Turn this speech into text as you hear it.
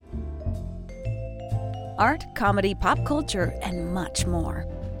art, comedy, pop culture, and much more.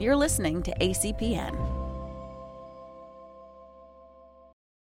 You're listening to ACPN.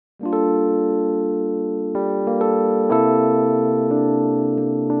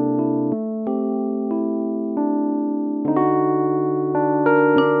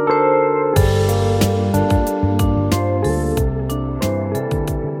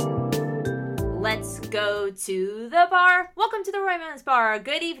 Let's go to the bar. Welcome to the Romance Bar.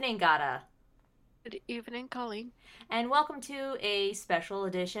 Good evening, Gata. Good evening, Colleen. And welcome to a special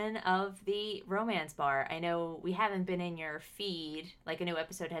edition of the Romance Bar. I know we haven't been in your feed, like a new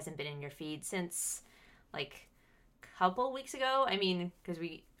episode hasn't been in your feed since like a couple weeks ago. I mean, because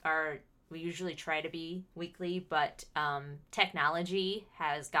we usually try to be weekly, but technology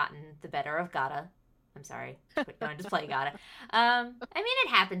has gotten the better of Gata. I'm sorry, don't just play Gata. I mean, it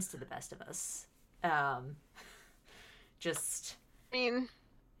happens to the best of us.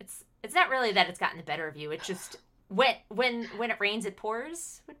 It's not really that it's gotten the better of you. It's just when it rains, it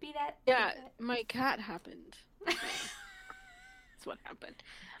pours. Would be that. Yeah, my cat happened. That's what happened.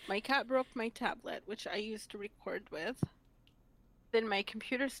 My cat broke my tablet, which I used to record with. Then my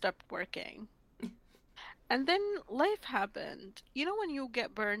computer stopped working. And then life happened. You know when you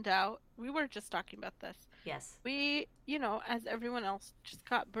get burned out? We were just talking about this. Yes. We, as everyone else, just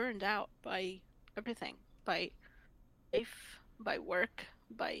got burned out by everything. By life, by work,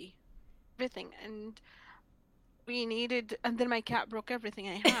 by everything. And then my cat broke everything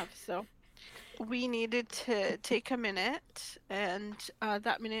I have. So we needed to take a minute. And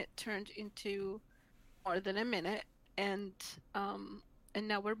that minute turned into more than a minute. And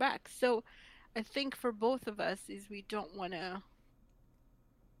now we're back. So I think for both of us is we don't want to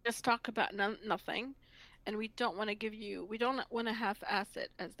just talk about nothing, and we don't want to half-ass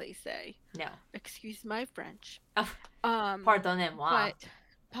it, as they say. No. Excuse my French. Oh, pardonnez-moi. But,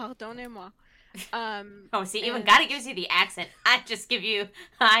 pardonnez-moi. See, even Gata gives you the accent. I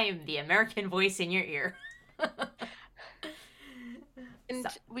am the American voice in your ear. And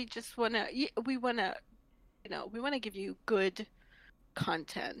we just want to give you good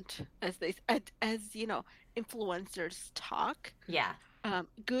content, as influencers talk. Yeah.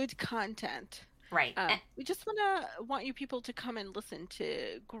 Good content. Right. We just want you people to come and listen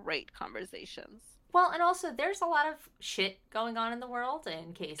to great conversations. Well, and also there's a lot of shit going on in the world,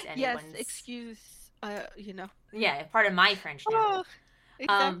 in case anyone's... Yes, excuse, Yeah, pardon my French now. Oh,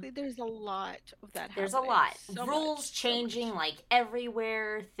 exactly. There's a lot of that happening. There's a lot. So Rules changing like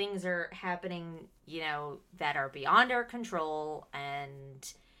everywhere. Things are happening, that are beyond our control. And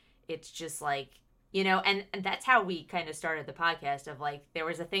it's just like, and that's how we kind of started the podcast of like, there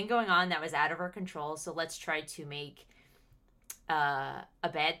was a thing going on that was out of our control. So let's try to make a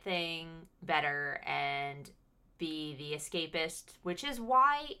bad thing better and be the escapist, which is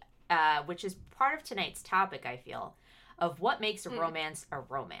part of tonight's topic, I feel, of what makes a romance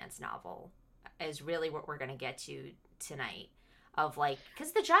novel is really what we're going to get to tonight. Of like,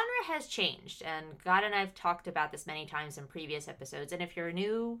 because the genre has changed, and God and I have talked about this many times in previous episodes. And if you're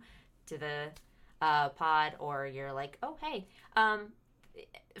new to the pod, or you're like, oh hey,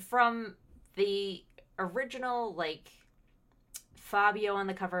 from the original like Fabio on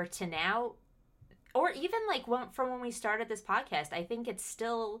the cover to now, or even like from when we started this podcast, I think it's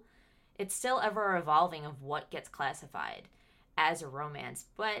still ever evolving of what gets classified as a romance.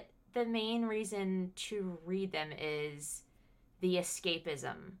 But the main reason to read them is the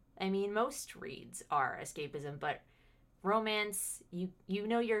escapism. I mean, most reads are escapism, but romance,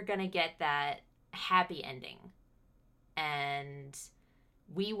 you're gonna get that happy ending. And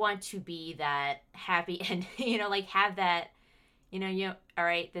we want to be that happy ending, like have that, all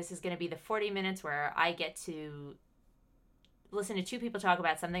right, this is gonna be the 40 minutes where I get to listen to two people talk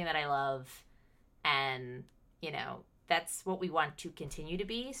about something that I love, and that's what we want to continue to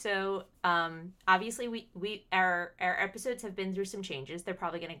be. So obviously our episodes have been through some changes. They're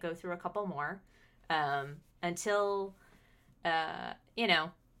probably going to go through a couple more until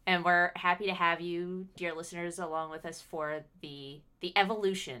and we're happy to have you, dear listeners, along with us for the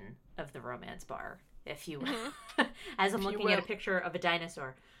evolution of the Romance Bar, if you will. As I'm looking at a picture of a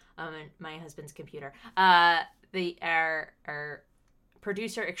dinosaur on my husband's computer. Our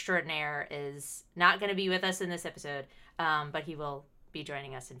producer extraordinaire is not going to be with us in this episode, but he will be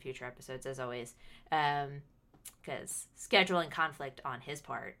joining us in future episodes, as always, because scheduling conflict on his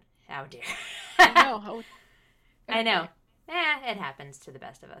part. How dare. I know. It happens to the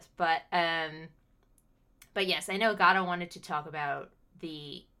best of us. But yes, I know Gata wanted to talk about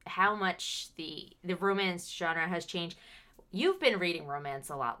how much the romance genre has changed. You've been reading romance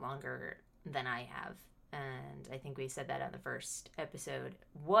a lot longer than I have. And I think we said that on the first episode.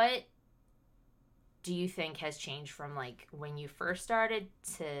 What do you think has changed from like when you first started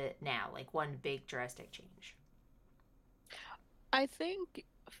to now? Like one big drastic change. I think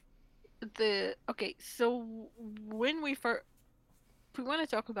so when we first, if we want to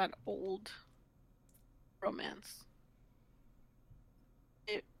talk about old romance,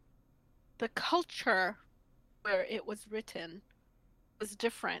 the culture where it was written was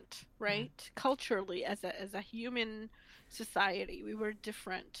different, right? Culturally, as a human society, we were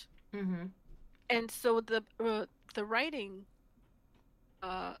different, and so the writing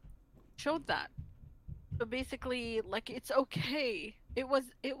showed that. So basically, like, it's okay. It was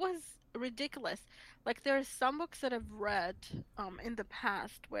ridiculous. Like, there are some books that I've read in the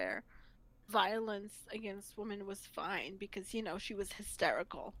past where violence against women was fine because, you know, she was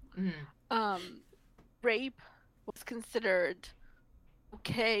hysterical. Rape was considered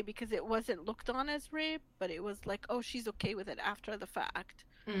okay because it wasn't looked on as rape, but it was like, oh, she's okay with it after the fact.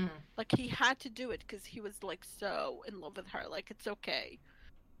 Like, he had to do it because he was like so in love with her. Like, it's okay.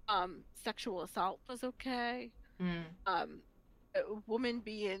 Sexual assault was okay. A woman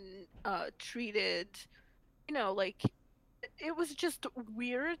being treated, you know, like, it was just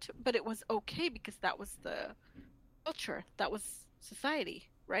weird, but it was okay because that was the culture, that was society,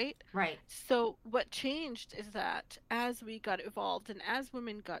 right? Right. So what changed is that as we got evolved and as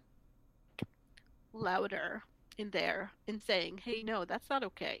women got louder in saying, hey, no, that's not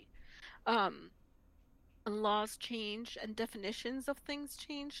okay, laws changed and definitions of things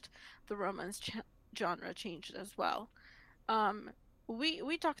changed, the romance genre changed as well.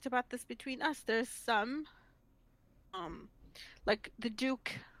 We talked about this between us. There's some like the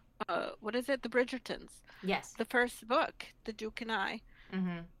Duke, what is it, the Bridgertons? Yes. The first book, The Duke and I.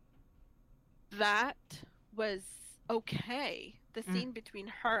 That was okay. The scene between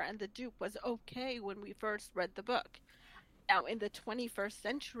her and the Duke was okay when we first read the book. Now, in the 21st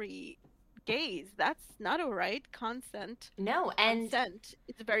century gaze, that's not all right. Consent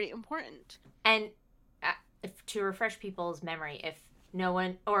is very important. And to refresh people's memory, if no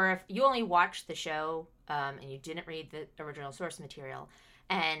one, or if you only watched the show and you didn't read the original source material,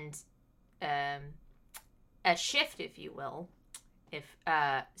 and a shift, if you will,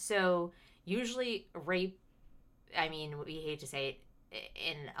 so usually rape, I mean, we hate to say it,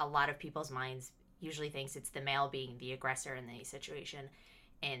 in a lot of people's minds, usually thinks it's the male being the aggressor in the situation.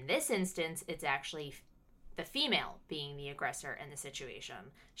 In this instance, it's actually the female being the aggressor in the situation.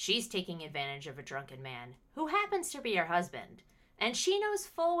 She's taking advantage of a drunken man who happens to be her husband, and she knows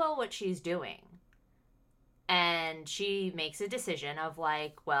full well what she's doing. And she makes a decision of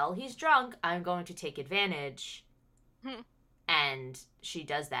like, well, he's drunk, I'm going to take advantage. And she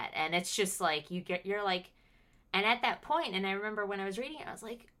does that. And it's just like, you're like, and at that point, and I remember when I was reading it, I was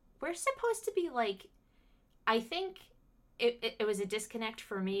like, we're supposed to be like, I think it was a disconnect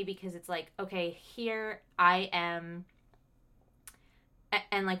for me because it's like, okay, here I am,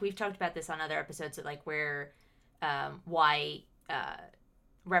 and like we've talked about this on other episodes, that like where why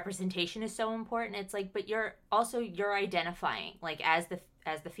representation is so important. It's like, but you're identifying, like, as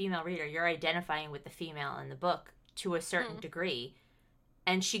the female reader, you're identifying with the female in the book to a certain degree.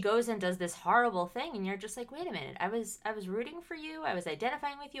 And she goes and does this horrible thing, and you're just like, wait a minute, I was rooting for you, I was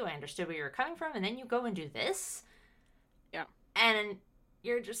identifying with you, I understood where you were coming from, and then you go and do this? Yeah. And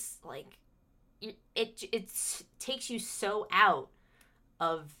you're just like, it takes you so out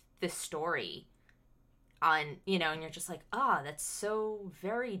of the story on, you know, and you're just like, that's so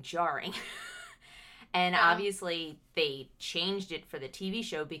very jarring. And obviously they changed it for the TV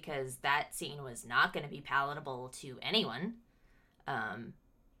show because that scene was not going to be palatable to anyone.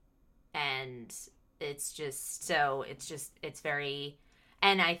 And it's just, so it's very,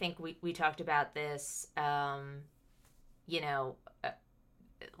 and I think we talked about this, the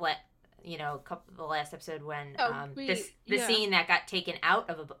last episode when, scene that got taken out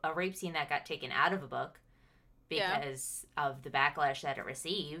of a rape scene that got taken out of a book because of the backlash that it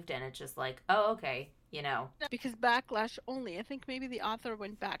received. And it's just like, oh, okay, you know. Because backlash only, I think maybe the author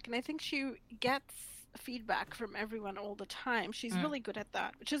went back, and I think she gets feedback from everyone all the time. She's really good at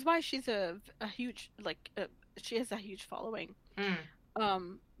that, which is why she's a huge, like, she has a huge following.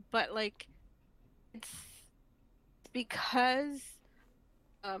 But like, it's because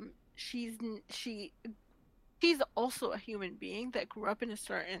she's also a human being that grew up in a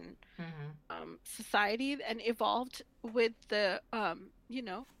certain society and evolved with the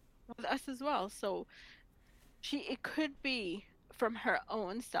with us as well. So it could be from her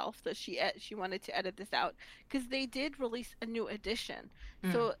own self that she wanted to edit this out, because they did release a new edition,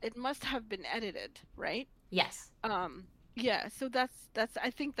 so it must have been edited, right? Yes. Yeah, so that's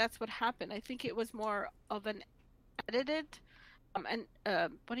I think that's what happened. I think it was more of an edited and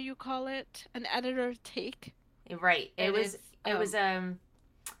what do you call it? An editor take. Right. It And was it's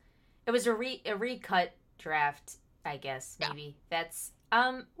it was a recut draft, I guess, yeah. maybe. That's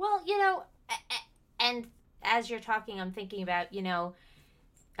well, and as you're talking, I'm thinking about,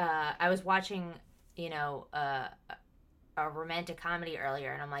 I was watching, a romantic comedy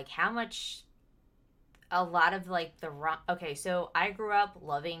earlier, and I'm like, how much a lot of like okay, so I grew up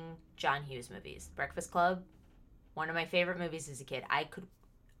loving John Hughes movies. Breakfast Club, one of my favorite movies as a kid.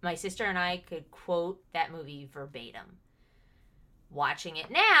 My sister and I could quote that movie verbatim. Watching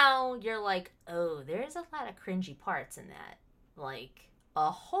it now, you're like, oh, there's a lot of cringy parts in that. Like, a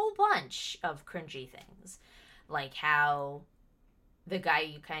whole bunch of cringy things. Like how the guy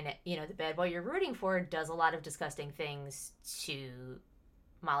you kind of, the bad boy you're rooting for does a lot of disgusting things to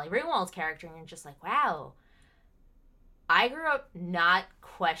Molly Ringwald's character, and you're just like, wow. I grew up not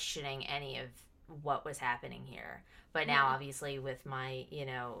questioning any of what was happening here. But now, obviously, with my,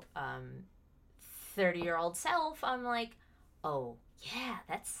 30-year-old self, I'm like, oh, yeah,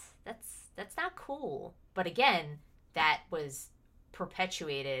 that's not cool. But again, that was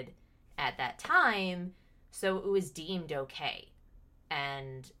perpetuated at that time, so it was deemed okay.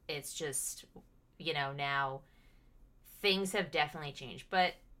 And it's just, now things have definitely changed.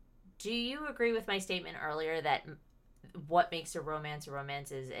 But do you agree with my statement earlier that what makes a romance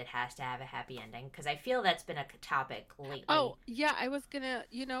is it has to have a happy ending? Because I feel that's been a topic lately. Oh, yeah, I was gonna,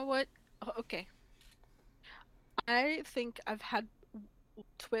 you know what? Oh, okay. I think I've had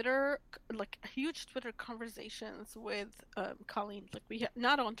Twitter, like huge Twitter conversations with Colleen. Like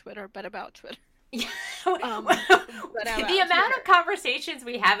not on Twitter, but about Twitter. Yeah. But The amount of conversations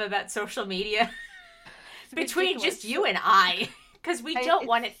we have about social media between just you and I, because we don't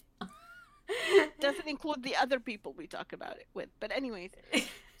want it. Doesn't include the other people we talk about it with. But anyways,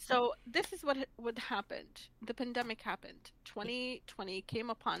 so this is what happened. The pandemic happened. 2020 came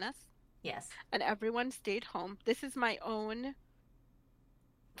upon us. Yes. And everyone stayed home. This is my own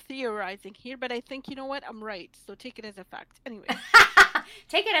theorizing here, but I think, you know what? I'm right. So take it as a fact. Anyway.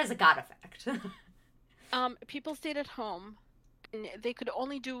 Take it as a God effect. People stayed at home, and they could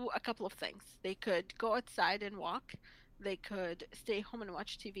only do a couple of things. They could go outside and walk. They could stay home and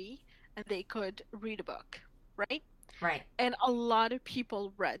watch TV. And they could read a book, right? Right. And a lot of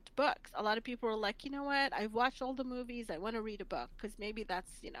people read books. A lot of people were like, you know what? I've watched all the movies. I want to read a book because maybe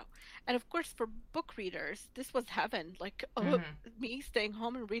that's, And of course, for book readers, this was heaven. Like, me staying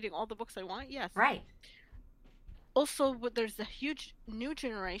home and reading all the books I want? Yes. Right. Also, there's a huge new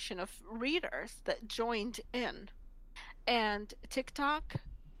generation of readers that joined in. And TikTok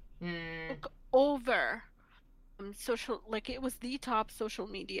took over social, like it was the top social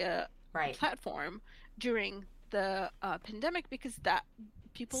media platform during the pandemic because that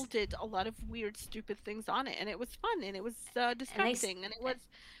people did a lot of weird, stupid things on it, and it was fun, and it was distracting,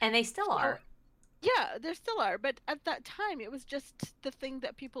 and they still are. Yeah, there still are, but at that time, it was just the thing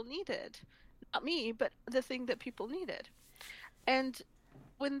that people needed. Not me, but the thing that people needed. And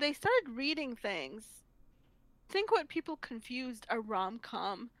when they started reading things, I think what people confused a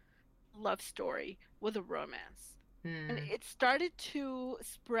rom-com love story with a romance. And it started to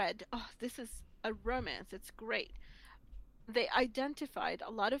spread. Oh, this is a romance. It's great. They identified a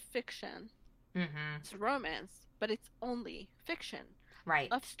lot of fiction as romance, but it's only fiction.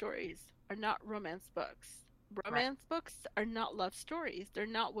 Right. Love stories are not romance books. Romance books are not love stories. They're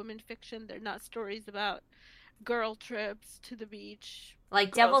not women fiction. They're not stories about girl trips to the beach.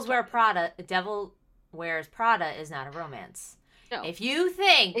 Like Devil Wears Prada is not a romance. No. If you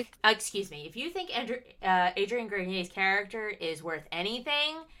think, if you think Adrian Grenier's character is worth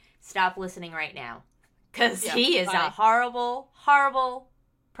anything, stop listening right now. Because he is a horrible, horrible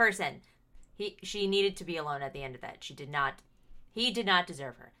person. She needed to be alone at the end of that. He did not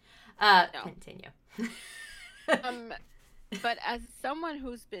deserve her. No. Continue. But as someone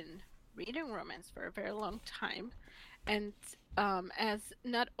who's been reading romance for a very long time, and as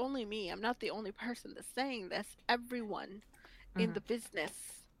not only me, I'm not the only person that's saying this, everyone in the business,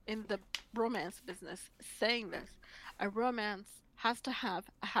 in the romance business, saying this, a romance has to have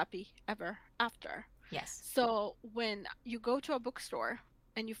a happy ever after. Yes. So when you go to a bookstore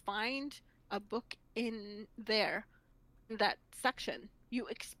and you find a book in there, in that section, you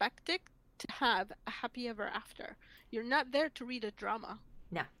expect it to have a happy ever after. You're not there to read a drama.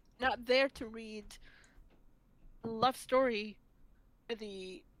 No. Not there to read a love story.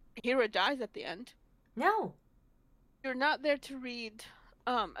 The hero dies at the end. No. You're not there to read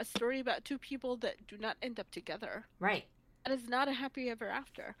a story about two people that do not end up together. Right. That is not a happy ever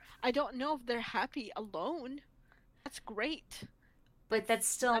after. I don't know if they're happy alone. That's great. But that's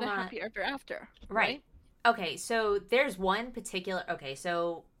still not a happy ever after. Right. okay, so there's one particular. Okay,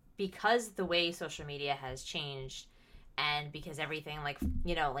 so because the way social media has changed, and because everything like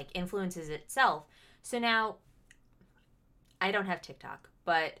like influences itself, so now I don't have TikTok,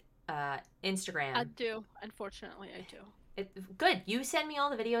 but Instagram. I do. Unfortunately, I do. Good. You send me all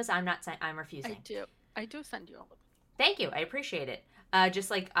the videos. I'm refusing. I do. I do send you all of them. Thank you. I appreciate it.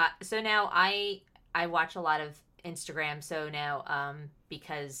 Just like so now I watch a lot of Instagram. So now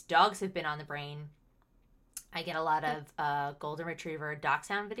because dogs have been on the brain, I get a lot of golden retriever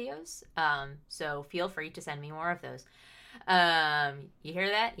dachshund videos. So feel free to send me more of those. You hear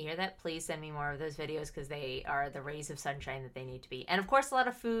that? You hear that? Please send me more of those videos because they are the rays of sunshine that they need to be. And of course, a lot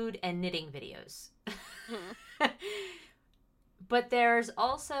of food and knitting videos. But there's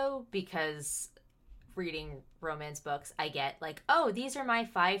also, because reading romance books, I get like, oh, these are my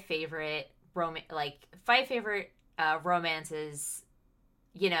five favorite romances,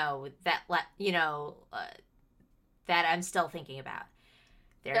 that I'm still thinking about.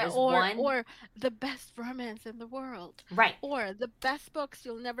 There's one, or the best romance in the world, right? Or the best books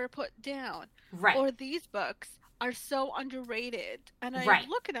you'll never put down, right? Or these books are so underrated, and I'm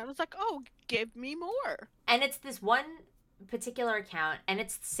looking at it, I was like, oh, give me more. And it's this one particular account, and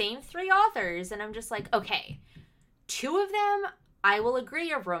it's the same three authors, and I'm just like, okay, two of them I will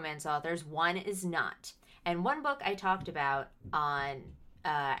agree are romance authors, one is not. And one book I talked about on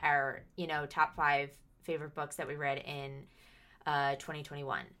our top 5 favorite books that we read in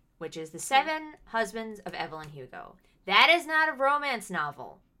 2021, which is The Seven Husbands of Evelyn Hugo. That is not a romance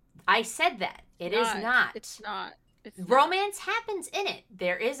novel. I said that. It is not. It's not. Romance happens in it.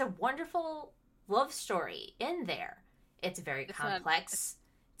 There is a wonderful love story in there. It's very complex.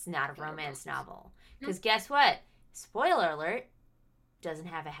 It's not a romance novel. Because guess what? Spoiler alert, doesn't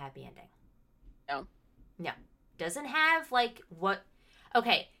have a happy ending. No. Doesn't have what...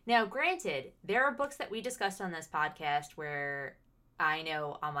 Okay, now granted, there are books that we discussed on this podcast where I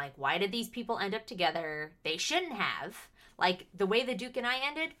know I'm like, why did these people end up together? They shouldn't have. Like, the way The Duke and I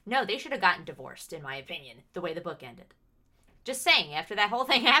ended, no, they should have gotten divorced, in my opinion, the way the book ended. Just saying, after that whole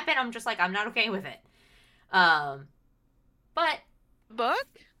thing happened, I'm just like, I'm not okay with it. But... Book?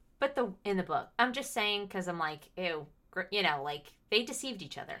 But in the book. I'm just saying, because I'm like, ew, they deceived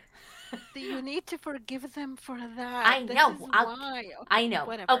each other. You need to forgive them for that. I know. Why. Okay, I know.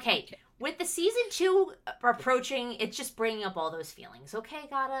 Whatever. Okay. With the season 2 approaching, it's just bringing up all those feelings. Okay,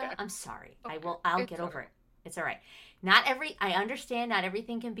 Gata? Okay. I'm sorry. Okay. I'll get over it. It's all right. I understand not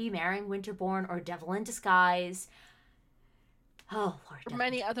everything can be Marion Winterborn or Devil in Disguise. Oh, Lord. Or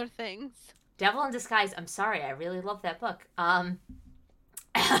many other things. Devil in Disguise, I'm sorry. I really love that book.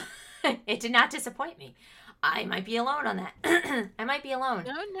 It did not disappoint me. I might be alone on that. I might be alone.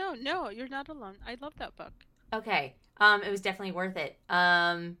 No, you're not alone. I love that book. Okay. It was definitely worth it.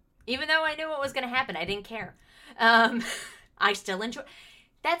 Even though I knew what was going to happen, I didn't care. I still enjoy...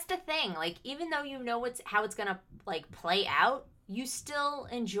 That's the thing. Like, even though you know how it's going to, play out, you still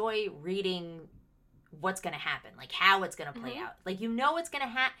enjoy reading what's going to happen. Like, how it's going to play out. Like, you know it's going to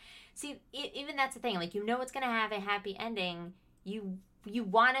have... See, even that's the thing. Like, you know it's going to have a happy ending. You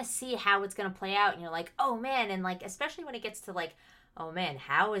want to see how it's going to play out, and you're like, oh man, and especially when it gets to oh man,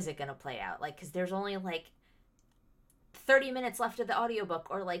 how is it going to play out? Because there's only 30 minutes left of the audiobook,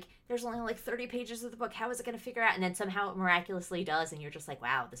 or there's only 30 pages of the book. How is it going to figure out? And then somehow it miraculously does, and you're just like,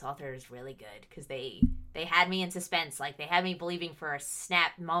 wow, this author is really good, because they had me in suspense. They had me believing for a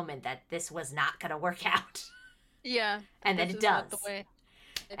snap moment that this was not going to work out. Yeah. And then it does. The way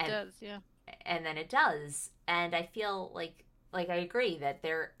it does, yeah. And then it does. And I feel I agree that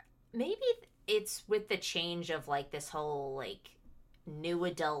maybe it's with the change of this whole new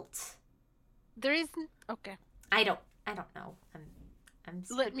adult. There isn't. Okay. I don't know. I'm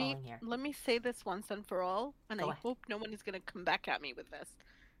spitballing here. Let me say this once and for all, and I hope no one is gonna come back at me with this.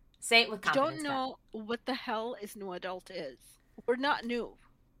 Say it with confidence. Don't know what the hell new adult is. We're not new.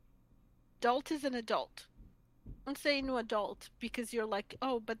 Adult is an adult. Don't say new adult because you're like,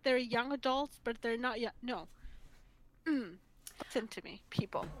 oh, but they're young adults, but they're not young. No. Listen to me,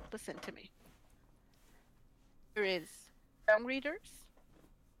 people. Listen to me. There is young readers.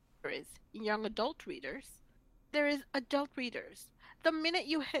 There is young adult readers. There is adult readers. The minute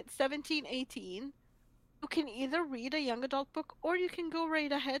you hit 17, 18, you can either read a young adult book or you can go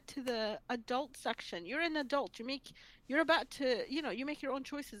right ahead to the adult section. You're an adult. You're about to, you make your own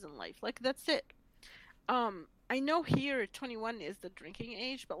choices in life. That's it. I know here 21 is the drinking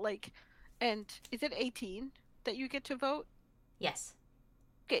age, but and is it 18 that you get to vote? Yes.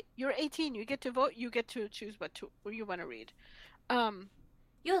 Okay, you're 18. You get to vote. You get to choose what you want to read.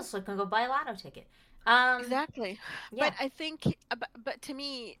 You also can go buy a lotto ticket. Exactly. Yeah. But I think, but to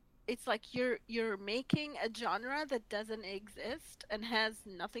me, it's like you're making a genre that doesn't exist and has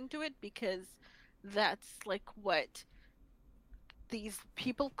nothing to it because that's like what these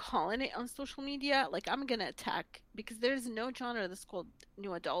people calling it on social media. Like, I'm gonna attack because there's no genre that's called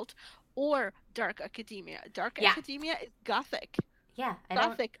new adult or dark academia. Dark Yeah. academia is gothic. Yeah,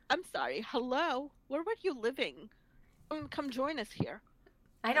 Gothic. I'm sorry. Hello, where were you living? Come join us here.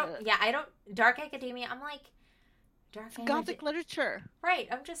 I don't. Dark academia. I'm like, dark Gothic literature. Right.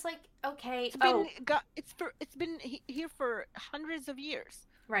 I'm just like, okay. It's been here for hundreds of years.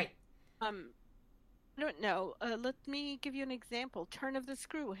 Right. I don't know. Let me give you an example. Turn of the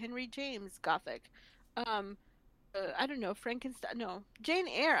Screw, Henry James, Gothic. I don't know, Frankenstein. No, Jane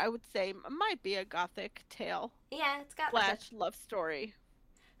Eyre, I would say, might be a Gothic tale. Yeah, it's got Flash love story.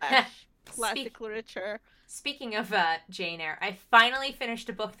 Classic literature. Speaking of Jane Eyre, I finally finished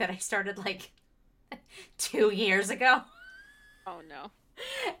a book that I started like 2 years ago. Oh no!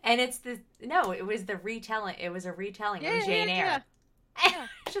 And it was the retelling. It was a retelling of Jane Eyre. Yeah.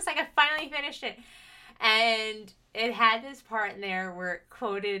 It's just like I finally finished it, and it had this part in there where it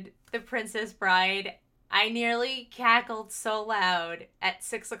quoted The Princess Bride. I nearly cackled so loud at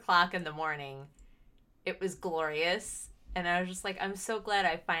 6:00 in the morning. It was glorious, and I was just like, I'm so glad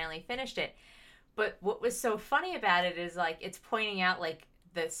I finally finished it. But what was so funny about it is like it's pointing out like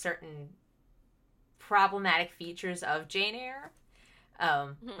the certain problematic features of Jane Eyre.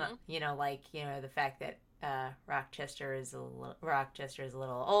 The fact that Rochester is a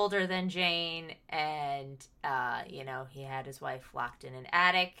little older than Jane, and he had his wife locked in an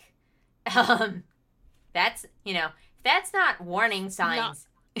attic. That's not warning signs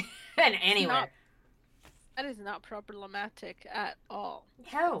anywhere. That is not problematic at all.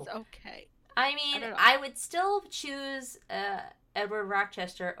 No. It's okay. I mean, I would still choose Edward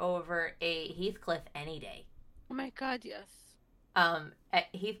Rochester over a Heathcliff any day. Oh my God, yes. At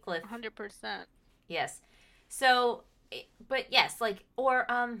Heathcliff. 100%. Yes. So, but yes, House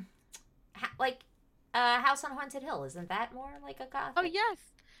on Haunted Hill, isn't that more like a gothic? Oh yes,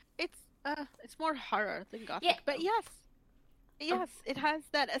 it's more horror than gothic. Yeah. But yes, it has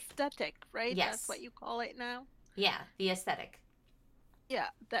that aesthetic, right? Yes. That's what you call it now. Yeah, the aesthetic. Yeah,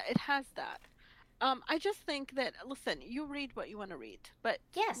 that it has that. I just think that, listen, you read what you want to read, but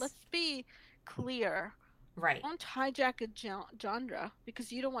yes, let's be clear. Right. Don't hijack a genre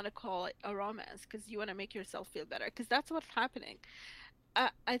because you don't want to call it a romance because you want to make yourself feel better, because that's what's happening.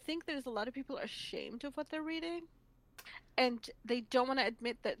 I think there's a lot of people ashamed of what they're reading, and they don't want to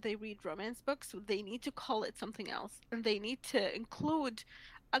admit that they read romance books. So they need to call it something else, and they need to include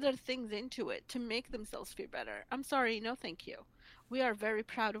other things into it to make themselves feel better. I'm sorry, no thank you. We are very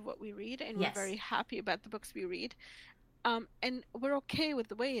proud of what we read, and yes, we're very happy about the books we read. And we're okay with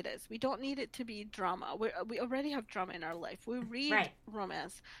the way it is. We don't need it to be drama. We already have drama in our life. We read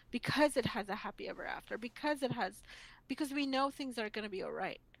romance because it has a happy ever after, because we know things are going to be all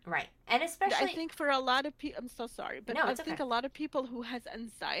right. Right. And especially, I think for a lot of people, I'm so sorry, but no, I think a lot of people who has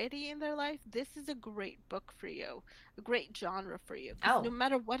anxiety in their life, this is a great book for you, a great genre for you. No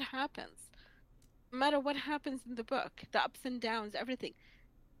matter what happens in the book, the ups and downs, everything,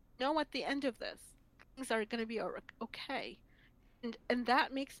 know at the end of this, things are going to be okay. And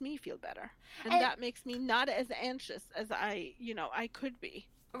that makes me feel better. And that makes me not as anxious as I could be.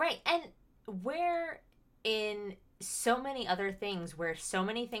 Right. And we're in so many other things where so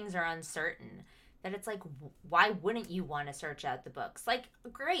many things are uncertain that it's like, why wouldn't you want to search out the books? Like,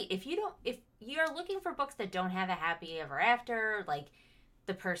 great. If you're looking for books that don't have a happy ever after, like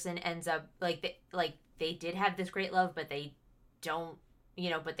the person ends up they did have this great love, but they don't,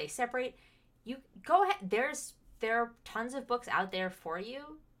 but they separate. You go ahead. There are tons of books out there for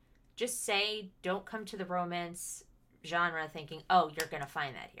you. Just say, don't come to the romance genre thinking, oh, you're going to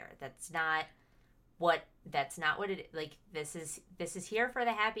find that here. That's not what it is. Like, this is here for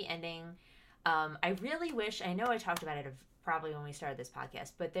the happy ending. I really wish, I know I talked about it probably when we started this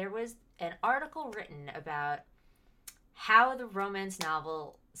podcast, but there was an article written about how the romance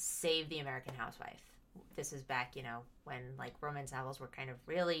novel saved the American housewife. This is back, when like romance novels were kind of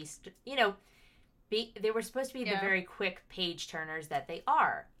really, they were supposed to be the very quick page turners that they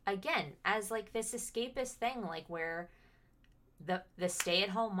are. Again, as like this escapist thing, like where the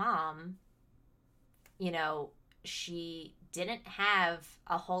stay-at-home mom, she didn't have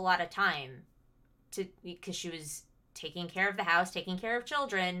a whole lot of time because she was taking care of the house, taking care of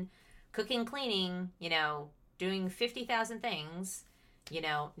children, cooking, cleaning, doing 50,000 things.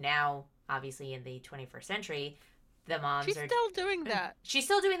 Now obviously in the 21st century, the moms She's still doing that. She's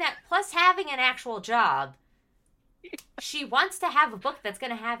still doing that, plus having an actual job. She wants to have a book that's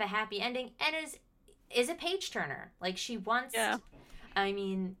going to have a happy ending and is a page turner. Like, she wants... Yeah. I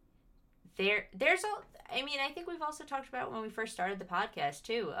mean, there's a, I mean, I think we've also talked about when we first started the podcast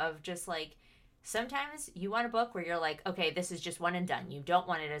too, of just like sometimes you want a book where you're like, okay, this is just one and done. You don't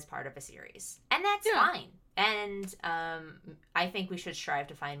want it as part of a series, and that's fine. And I think we should strive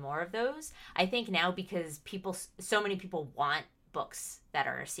to find more of those. I think now, because so many people want books that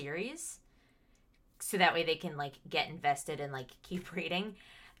are a series, so that way they can like get invested and like keep reading.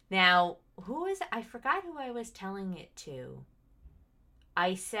 Now, I forgot who I was telling it to.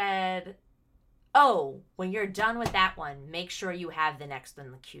 I said, oh, when you're done with that one, make sure you have the next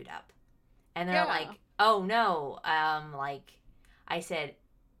one queued up. And they're like, oh no. Like I said,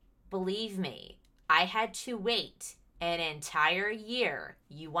 believe me, I had to wait an entire year.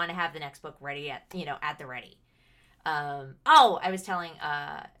 You want to have the next book ready at the ready. I was telling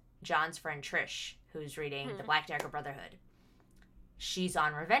John's friend Trish, who's reading the Black Dagger Brotherhood. She's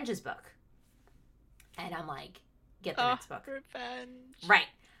on Revenge's book. And I'm like, get the next book. Revenge. Right.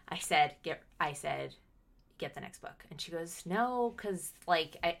 I said, get the next book. And she goes, no, because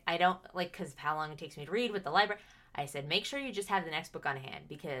like I don't like, because of how long it takes me to read with the library. I said, make sure you just have the next book on hand,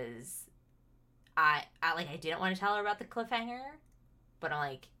 because I didn't want to tell her about the cliffhanger, but I'm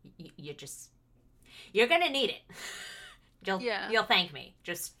like, you're gonna need it. You'll thank me.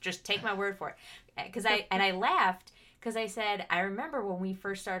 Just take my word for it. Because I laughed, because I said, I remember when we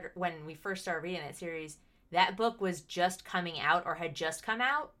first started reading that series, that book was just coming out or had just come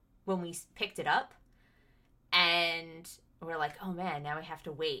out when we picked it up, and we're like, oh man, now we have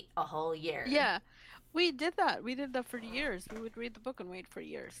to wait a whole year. Yeah. We did that. We did that for years. We would read the book and wait for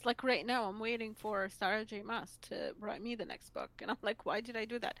years. Like right now, I'm waiting for Sarah J. Maas to write me the next book. And I'm like, why did I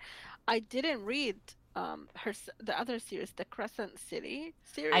do that? I didn't read the other series, the Crescent City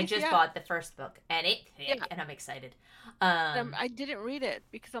series. I just bought the first book, and and I'm excited. I didn't read it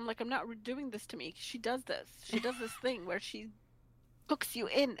because I'm like, I'm not doing this to me. She does this. She does this thing where she hooks you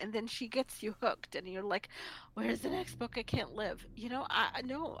in, and then she gets you hooked, and you're like, where's the next book? I can't live.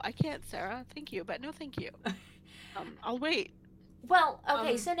 I can't, Sarah. Thank you, but no thank you. I'll wait. Well,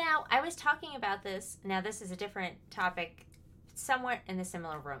 okay, so now I was talking about this. Now this is a different topic, somewhat in the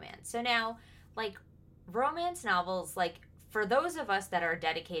similar romance. So now, like, romance novels, like, for those of us that are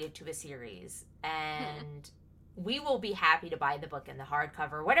dedicated to a series, and we will be happy to buy the book in the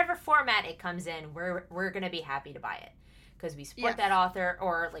hardcover, whatever format it comes in, we're going to be happy to buy it, because we support that author,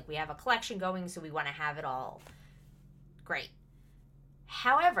 or like we have a collection going, so we want to have it all. Great.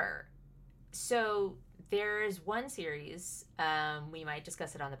 However, so there's one series, we might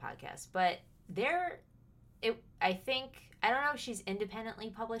discuss it on the podcast, but I don't know if she's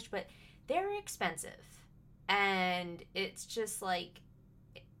independently published, but they're expensive. And it's just like,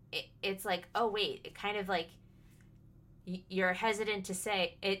 it's like, oh wait, it kind of like, you're hesitant to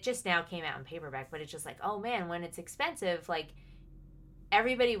say, it just now came out in paperback, but it's just like, oh man, when it's expensive, like,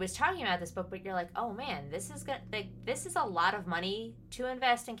 everybody was talking about this book, but you're like, oh man, this is a lot of money to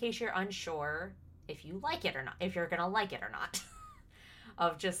invest in case you're unsure if you like it or not, if you're gonna like it or not.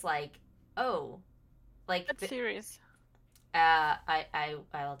 Of just like, oh, like, that's serious.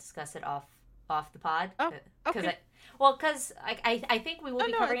 I'll discuss it off the pod. Oh, okay. Because I think we will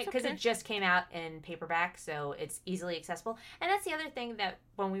be covering it, because okay. It just came out in paperback, so it's easily accessible. And that's the other thing, that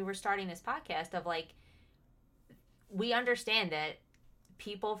when we were starting this podcast, of like, we understand that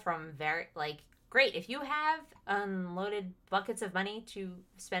people from great, if you have unloaded buckets of money to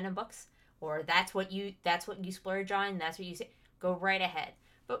spend on books, or that's what you splurge on, that's what you say, go right ahead.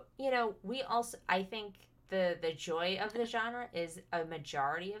 But we also, I think, the joy of the genre is a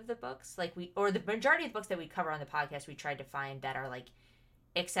majority of the books, the majority of the books that we cover on the podcast, we tried to find that are like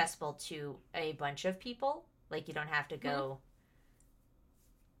accessible to a bunch of people. Like, you don't have to go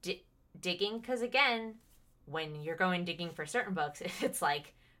digging, because again, when you're going digging for certain books, it's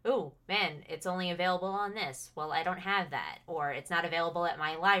like, oh man, it's only available on this. Well, I don't have that, or it's not available at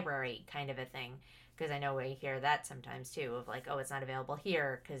my library, kind of a thing. Because I know we hear that sometimes too, of like, oh, it's not available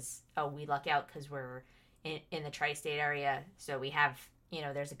here because, oh, we luck out because we're in the tri-state area, so we have,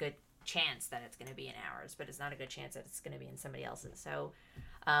 there's a good chance that it's going to be in ours, but it's not a good chance that it's going to be in somebody else's. So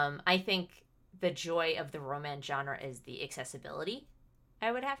I think the joy of the romance genre is the accessibility,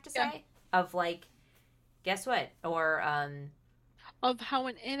 I would have to say, of like, guess what? Or of how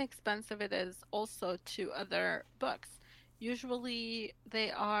inexpensive it is also to other books. Usually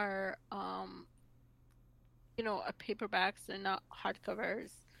they are paperbacks and not hardcovers.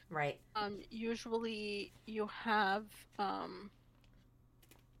 Right. Usually you have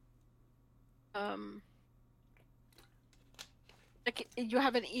like, you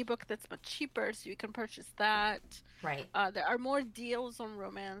have an ebook that's much cheaper, so you can purchase that. Right. There are more deals on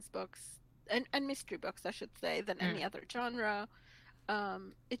romance books and mystery books, I should say, than any other genre.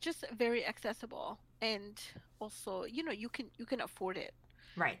 it's just very accessible, and also, you can afford it.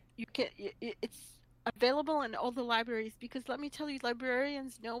 Right. It's available in all the libraries, because let me tell you,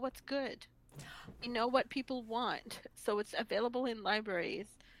 librarians know what's good. They know what people want, so it's available in libraries.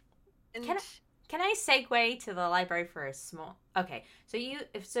 Can And can I segue to the library for a small? Okay,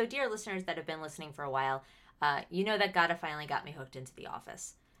 so dear listeners that have been listening for a while, you know that Gata finally got me hooked into The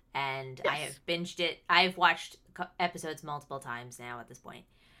Office, and I yes, have binged it. I've watched episodes multiple times now. At this point,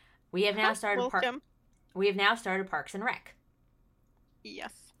 we have now started welcome. Parks and Rec.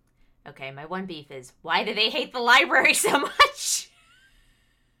 Yes. Okay, my one beef is, why do they hate the library so much?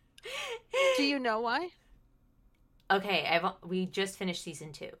 Do you know why? Okay, we just finished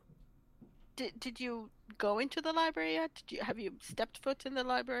season 2. Did you go into the library yet? Have you stepped foot in the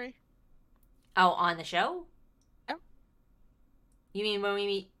library? Oh, on the show? Oh. You mean when we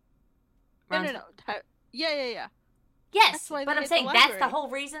meet? No. Yeah. Yes, That's why but they I'm hate saying the that's the library. whole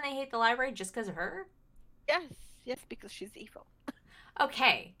reason they hate the library, just because of her. Yes, because she's evil.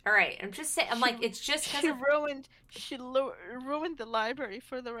 Okay, all right. I'm just saying. I'm She- like, it's just because She of. ruined the library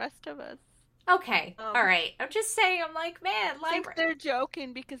for the rest of us. Okay, Um, all right. I'm just saying. I'm like, man, I think library. they're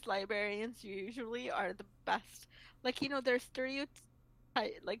joking because librarians usually are the best. Like, they're stereotype.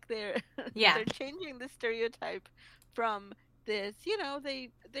 Like Yeah. they're changing the stereotype from this.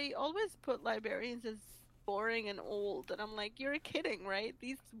 They always put librarians as boring and old, and I'm like, you're kidding, right?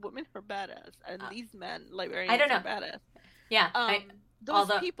 These women are badass, and these men librarians I don't know. are badass. Yeah.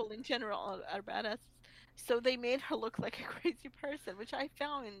 Those people in general are badass. So they made her look like a crazy person, which I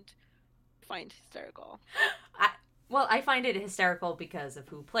find hysterical. I find it hysterical because of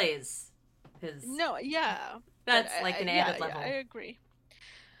who plays his. No, yeah, That's like an added yeah, level. I agree.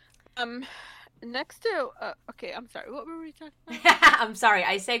 Next to okay, I'm sorry. What were we talking about? I'm sorry,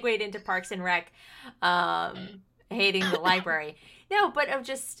 I segued into Parks and Rec, hating the library. No, but of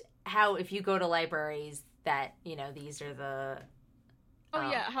just how if you go to libraries, that these are the. Oh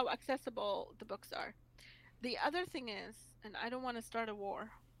yeah, how accessible the books are. The other thing is, and I don't want to start a war,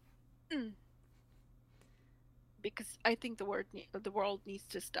 because I think the world needs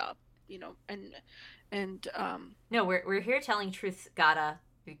to stop. And No, we're here telling truth, Gata.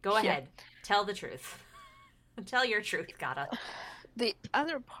 Go ahead, yeah. tell the truth. Tell your truth, Gata. The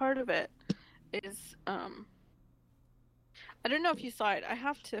other part of it is, I don't know if you saw it. I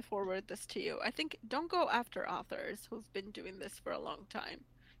have to forward this to you. I think don't go after authors who've been doing this for a long time.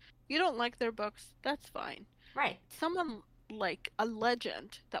 You don't like their books, that's fine. Right. Someone like a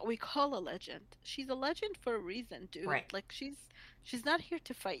legend that we call a legend. She's a legend for a reason, dude. Right. Like she's not here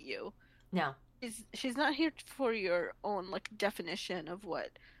to fight you. No. She's not here for your own like definition of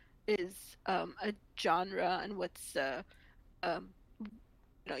what is a genre and what's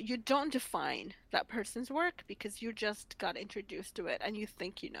you don't define that person's work because you just got introduced to it and you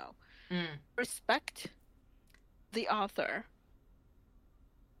think you know. Respect the author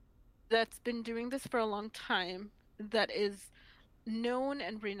that's been doing this for a long time, that is known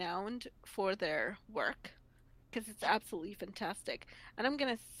and renowned for their work, because it's absolutely fantastic. And I'm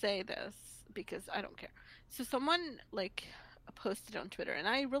gonna say this because I don't care. So someone like posted on Twitter, and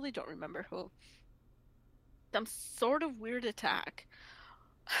I really don't remember who, some sort of weird attack,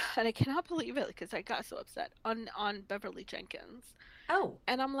 and I cannot believe it because I got so upset on Beverly Jenkins. Oh.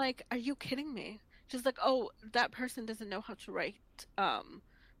 And I'm like, are you kidding me? She's like, oh, that person doesn't know how to write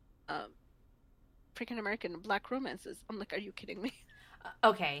freaking American black romances. I'm like, are you kidding me?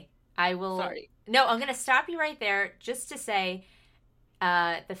 Okay, I will. Sorry. No, I'm gonna stop you right there just to say,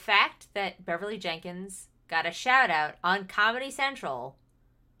 the fact that Beverly Jenkins got a shout out on Comedy Central,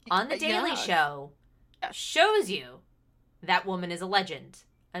 on the Daily Show, shows you that woman is a legend.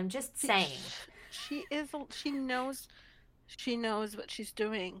 I'm just saying. She knows what she's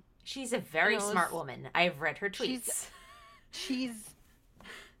doing. She's a very smart woman. I've read her tweets. She's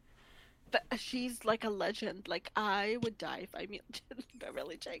like a legend. Like, I would die if I met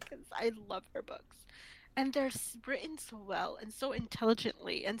Beverly Jenkins. I love her books. And they're written so well and so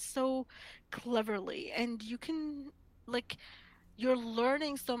intelligently and so cleverly. And you can, like, you're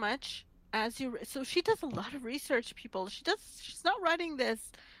learning so much as you. So she does a lot of research, people. She's not writing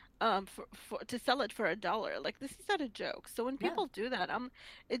this for to sell it for $1. Like, this is not a joke. So when people do that,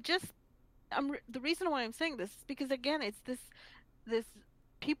 the reason why I'm saying this is because, again, it's this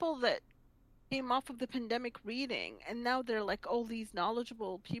people that came off of the pandemic reading, and now they're like all these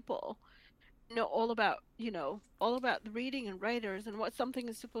knowledgeable people know all about the reading and writers and what something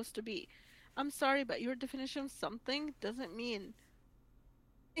is supposed to be. I'm sorry, but your definition of something doesn't mean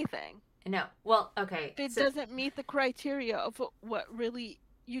anything. No. Well, okay. It doesn't meet the criteria of what really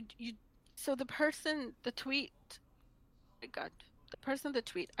you. So the tweet, oh my God, the person in the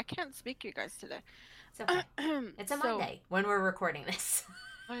tweet. I can't speak, you guys, today. It's okay. It's a So, Monday when we're recording this.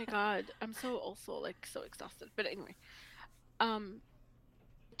 oh my God, I'm so also like so exhausted. But anyway, um,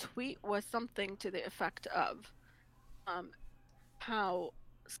 tweet was something to the effect of how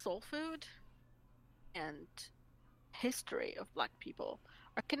soul food and history of Black people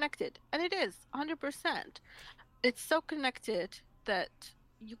are connected, and it is 100%. It's so connected that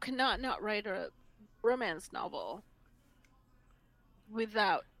you cannot not write a romance novel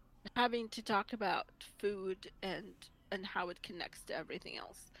without having to talk about food and how it connects to everything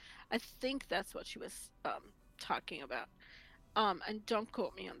else. I think that's what she was talking about. And don't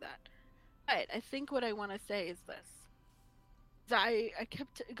quote me on that. But I think what I want to say is this. I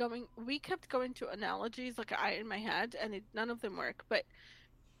kept going. We kept going to analogies like I in my head, and none of them work. But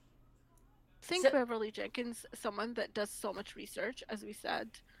think Beverly Jenkins, someone that does so much research, as we said,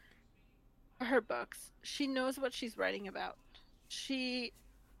 her books. She knows what she's writing about. She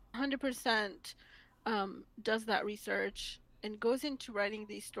 100% does that research and goes into writing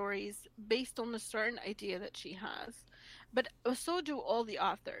these stories based on a certain idea that she has. But so do all the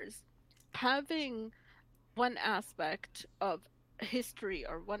authors. Having one aspect of history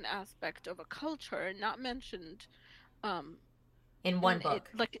or one aspect of a culture not mentioned in one book.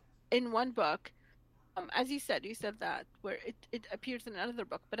 In one book, as you said that where it appears in another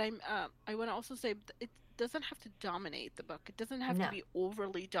book, but I want to also say it doesn't have to dominate the book. It doesn't have to be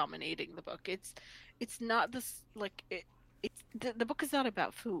overly dominating the book. It's not this like it's the book is not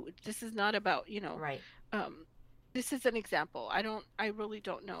about food. This is not about, right. This is an example. I really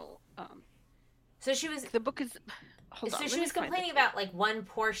don't know. So she was the book is hold on, so she was complaining about like one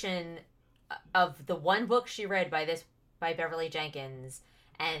portion of the one book she read by Beverly Jenkins,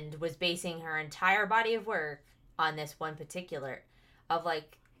 and was basing her entire body of work on this one particular of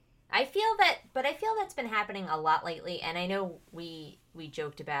like I feel that's been happening a lot lately. And I know we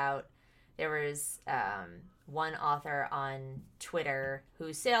joked about there was one author on Twitter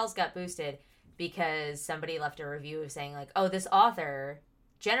whose sales got boosted because somebody left a review of saying like, oh, this author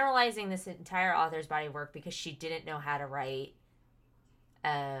generalizing this entire author's body of work because she didn't know how to write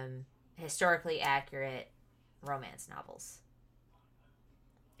historically accurate romance novels.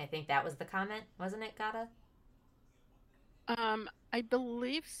 I think that was the comment, wasn't it, Gata? I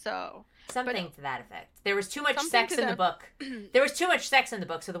believe so. Something to that effect. There was too much sex in the book. There was too much sex in the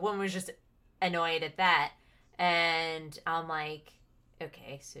book, so the woman was just annoyed at that. And I'm like,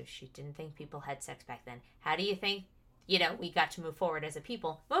 okay, so she didn't think people had sex back then. How do you think, we got to move forward as a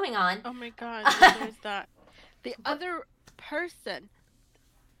people? Moving on. Oh my God, there's that. The other person,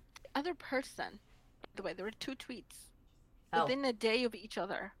 by the way, there were two tweets within a day of each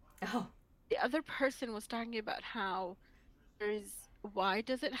other. Oh. The other person was talking about how why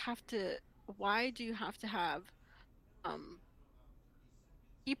do you have to have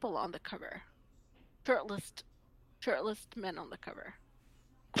people on the cover, shirtless men on the cover?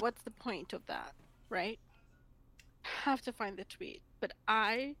 What's the point of that, right? Have to find the tweet. But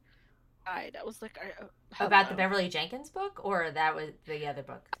I was like, about the Beverly Jenkins book, or that was the other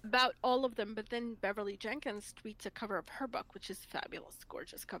book? About all of them, but then Beverly Jenkins tweets a cover of her book, which is fabulous,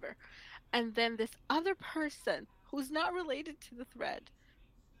 gorgeous cover. And then this other person who's not related to the thread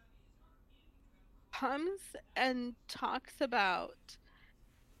comes and talks about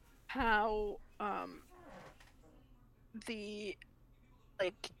how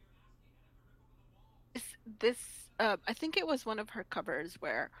I think it was one of her covers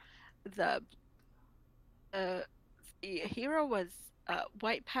where the hero was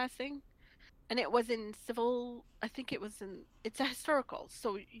white passing, and it was in civil. I think it's a historical,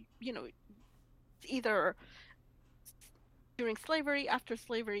 so it's either during slavery, after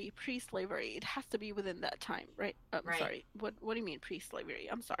slavery, pre-slavery. It has to be within that time, right? Right. Sorry, what do you mean pre-slavery?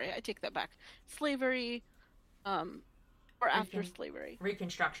 I'm sorry, I take that back. Slavery, or after slavery.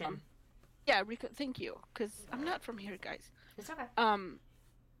 Reconstruction. Yeah, thank you, because I'm not from here, guys. It's okay. I'm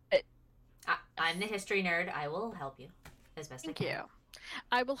the history nerd. I will help you as best I can. Thank you.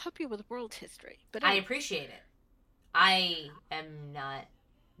 I will help you with world history. But I appreciate it. I am not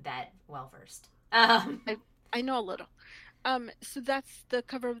that well versed. I know a little. So that's the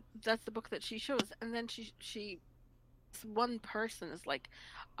cover. That's the book that she shows, and then she one person is like,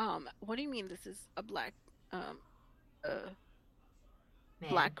 what do you mean this is a black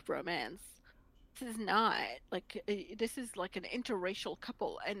black romance? This is not like this is like an interracial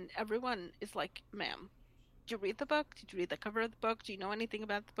couple, and everyone is like, ma'am, did you read the book? Did you read the cover of the book? Do you know anything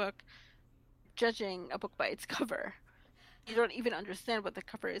about the book? Judging a book by its cover, you don't even understand what the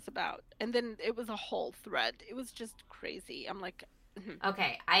cover is about. And then it was a whole thread. It was just crazy. I'm like,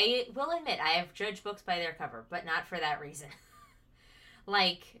 Okay, I will admit I have judged books by their cover, but not for that reason.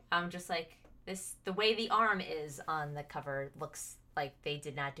 Like, I'm just like, this, the way the arm is on the cover looks like they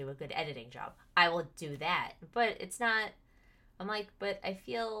did not do a good editing job. I will do that. But it's not, I'm like, but I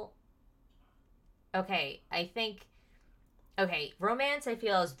feel, okay, I think, okay, romance I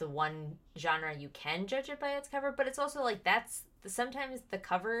feel is the one genre you can judge it by its cover, but it's also like, that's, sometimes the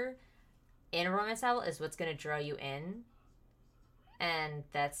cover in a romance novel is what's going to draw you in. And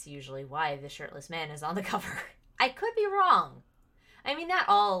that's usually why the shirtless man is on the cover. I could be wrong. I mean, not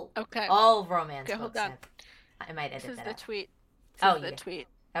all romance Okay, books hold on. have. I might edit This is that the out. tweet. Oh, This is yeah. the tweet.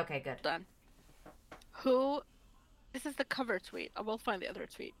 Okay, good. Done. This is the cover tweet. I will find the other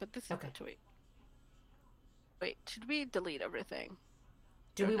tweet, but this is Okay. the tweet. Wait, should we delete everything?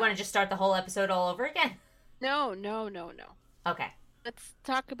 Do we want to just start the whole episode all over again? No. Okay. Let's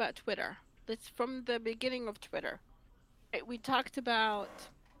talk about Twitter. Let's from the beginning of Twitter. Right, we talked about.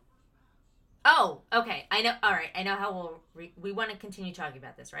 Oh, okay. I know. All right. I know how we want to continue talking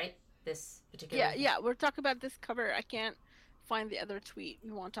about this, right? This particular. Yeah. We're talking about this cover. I can't find the other tweet.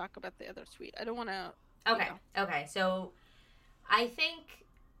 We won't talk about the other tweet. I don't want to. Okay. Okay. So, I think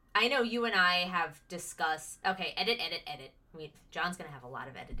I know you and I have discussed. Okay. Edit. John's gonna have a lot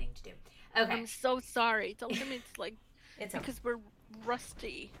of editing to do. Okay. I'm so sorry. Tell him it's like It's because we're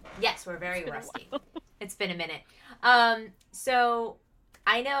rusty. Yes, we're very It's been a rusty. while. It's been a minute. So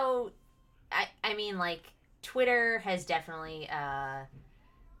I know. I mean, like, Twitter has definitely.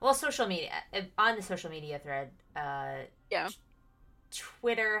 Well, social media, on the social media thread. Yeah.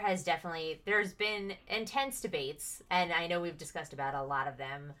 Twitter has definitely. There's been intense debates, and I know we've discussed about a lot of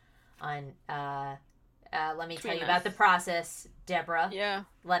them on. Let me tell you about the process, Deborah. Yeah.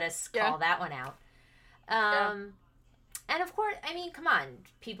 Let us call that one out. And of course, I mean, come on,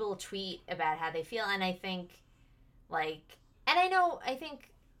 people tweet about how they feel, and I think, like, and I think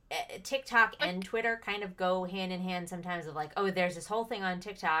TikTok and Twitter kind of go hand in hand sometimes. Of like, oh, there's this whole thing on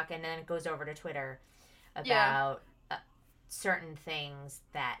TikTok, and then it goes over to Twitter about certain things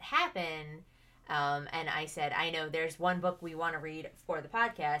that happen. And I said, I know there's one book we want to read for the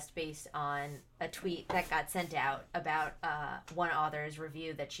podcast based on a tweet that got sent out about one author's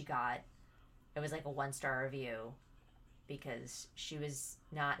review that she got. It was like a 1-star review because she was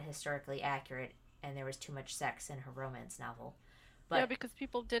not historically accurate and there was too much sex in her romance novel. But yeah, because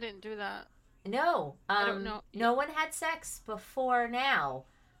people didn't do that. no, I don't know. no one had sex before now.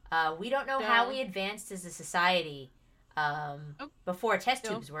 We don't know how we advanced as a society before test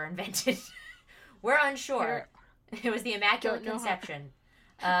tubes were invented. We're unsure. It was the Immaculate Conception.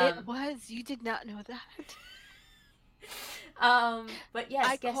 It was. You did not know that. But yes,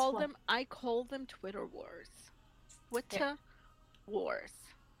 I call them Twitter wars. Twitter wars.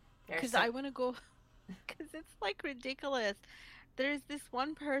 Because I want to go. Because it's like ridiculous. There's this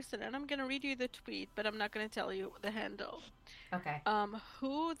one person, and I'm gonna read you the tweet, but I'm not gonna tell you the handle. Okay.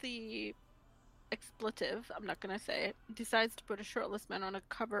 Who the expletive, I'm not gonna say it, decides to put a shirtless man on a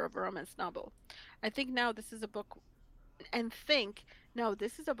cover of a romance novel. I think now this is a book, no,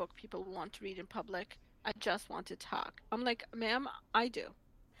 this is a book people want to read in public. I just want to talk. I'm like, ma'am, I do.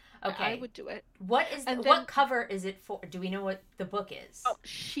 Okay. I would do it. What cover is it for? Do we know what the book is? Oh,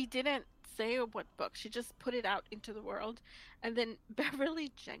 she didn't say what book. She just put it out into the world. And then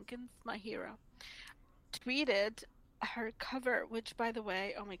Beverly Jenkins, my hero, tweeted her cover, which, by the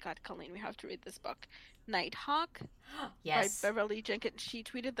way, oh my God, Colleen, we have to read this book, Nighthawk. Yes. By Beverly Jenkins. She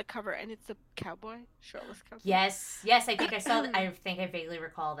tweeted the cover, and it's a cowboy, shirtless cowboy. Yes. I think I saw. I think I vaguely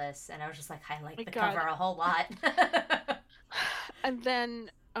recall this, and I was just like, I like the cover a whole lot. And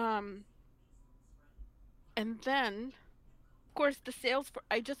then, of course, the sales for.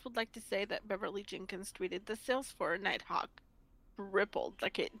 I just would like to say that Beverly Jenkins tweeted the sales for Nighthawk rippled,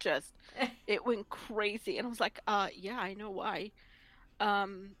 like it went crazy, and I was like, yeah, I know why.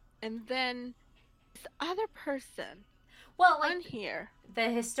 And then this other person, well, like on here,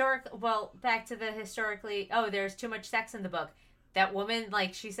 back to the historically, oh, there's too much sex in the book. That woman,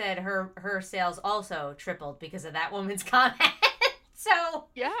 like she said, her sales also tripled because of that woman's comment. So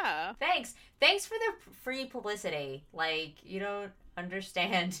yeah, thanks for the free publicity. Like, you don't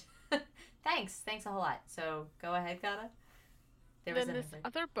understand. thanks a whole lot. So go ahead, Gata. Then this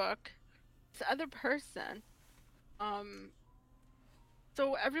other book, this other person,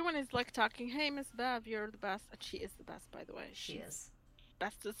 so everyone is like talking, hey, Miss Bev, you're the best. And she is the best, by the way. She is.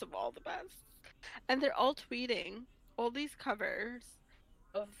 Bestest of all the best. And they're all tweeting all these covers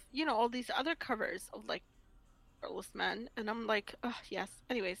of, all these other covers of like shirtless men. And I'm like, oh, yes.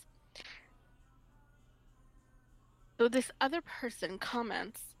 Anyways. So this other person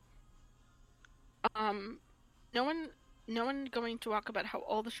comments, no one going to talk about how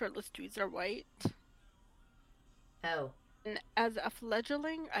all the shirtless dudes are white. Oh. And as a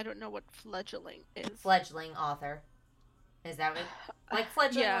fledgling, I don't know what fledgling is. Fledgling author. Is that what? Like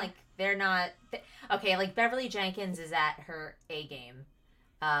fledgling, Yeah. like they're not. Okay, like Beverly Jenkins is at her A game.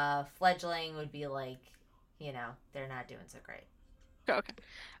 Fledgling would be like, they're not doing so great. Okay.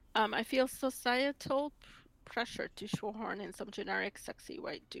 I feel societal pressure to shoehorn in some generic sexy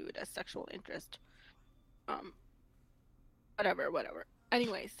white dude as sexual interest. Um, whatever.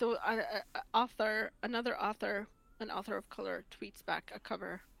 Anyway, so another author, an author of color, tweets back a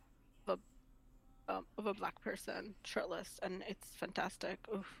cover of a black person shirtless, and it's fantastic.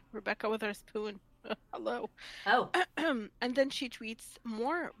 Oof, Rebecca with her spoon. Hello. Oh. And then she tweets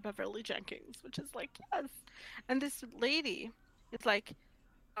more Beverly Jenkins, which is like, yes. And this lady, it's like,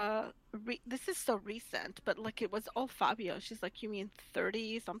 this is so recent, but like it was all Fabio. She's like, you mean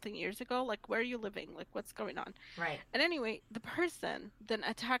 30 something years ago? Like, where are you living? Like, what's going on? Right. And anyway, the person then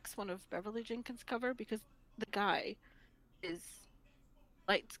attacks one of Beverly Jenkins' cover because the guy is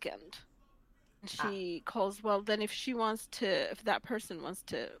light skinned. She calls, well, then if that person wants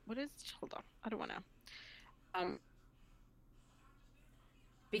to, hold on, I don't want to.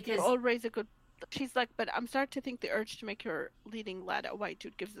 Because you all raise a good. She's like, but I'm starting to think the urge to make your leading lad a white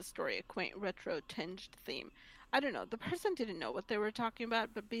dude gives the story a quaint retro tinged theme. I don't know. The person didn't know what they were talking about,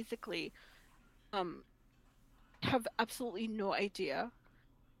 but basically, have absolutely no idea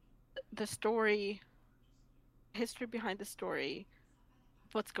the story, history behind the story,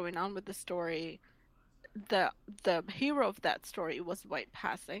 what's going on with the story. The hero of that story was white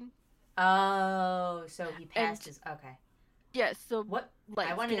passing. Oh, so he passed his okay. Yes, yeah, so what?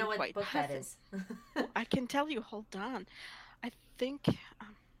 I want to know what book passing. That is. I can tell you. Hold on. I think.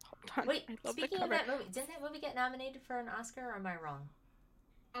 Hold on. Wait, speaking of that movie, didn't that movie get nominated for an Oscar, or am I wrong?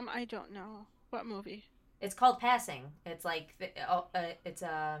 I don't know. What movie? It's called Passing. It's like it's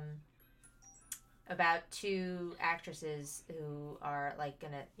about two actresses who are like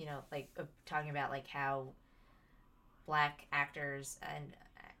gonna, talking about like how black actors and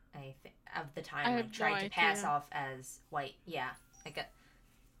I think of the time like tried to pass off as white. Yeah,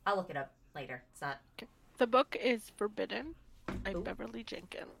 I'll look it up later. It's not. Okay. The book is Forbidden by Beverly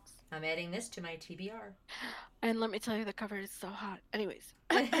Jenkins. I'm adding this to my TBR. And let me tell you, the cover is so hot. Anyways.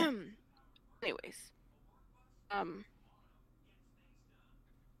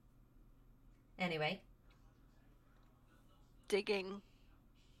 Anyway. Digging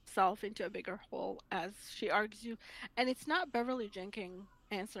self into a bigger hole, as she argues, and it's not Beverly Jenkins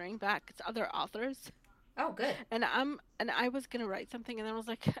answering back; it's other authors. Oh, good. And I was gonna write something, and then I was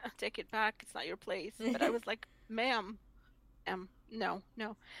like, "Take it back. It's not your place." But I was like, "Ma'am, no."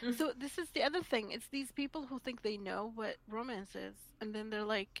 So this is the other thing. It's these people who think they know what romance is, and then they're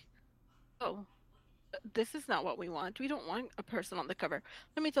like, "Oh, this is not what we want. We don't want a person on the cover."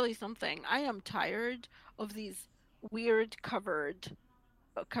 Let me tell you something. I am tired of these weird cover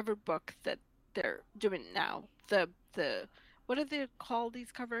book that they're doing now. The what do they call these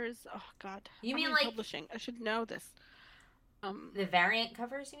covers? Oh God! You mean like publishing? I should know this. The variant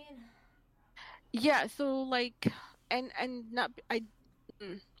covers, you mean? Yeah. So like, and not I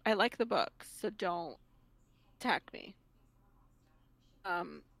like the books, so don't attack me.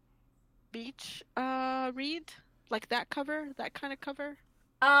 Beach read, like that cover, that kind of cover.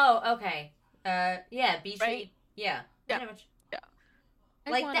 Oh, okay. Yeah, beach read. Yeah. Yeah.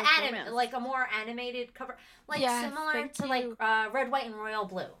 Like like a more animated cover, like similar to like Red, White, and Royal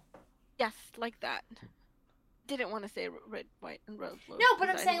Blue. Yes, like that. Didn't want to say Red, White, and Royal Blue. No, but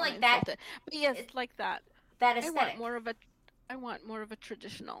I'm saying like that. But yes, like that. That aesthetic. I want more of a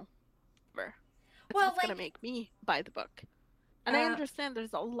traditional cover. Well, it's gonna make me buy the book. And I understand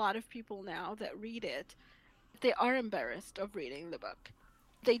there's a lot of people now that read it. They are embarrassed of reading the book.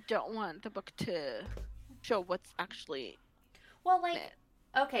 They don't want the book to show what's actually. Well, like.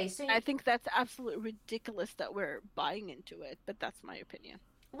 Okay, so I think that's absolutely ridiculous that we're buying into it, but that's my opinion.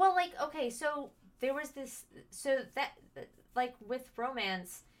 Well, like, okay, so there was this, so that, like, with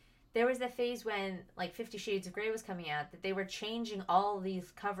romance, there was that phase when, like, 50 Shades of Grey was coming out, that they were changing all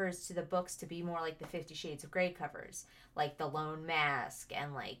these covers to the books to be more like the 50 Shades of Grey covers, like the Lone Mask,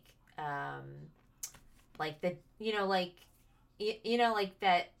 and, like the, like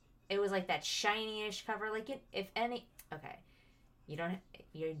that, it was like that shiny-ish cover, like, if any, okay. You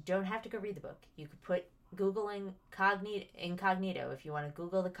don't have to go read the book. You could put Google incognito if you want to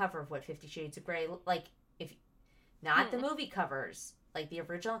Google the cover of what 50 Shades of Grey, like, if not the movie covers, like the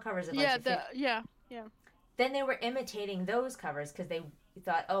original covers of yeah. Then they were imitating those covers because they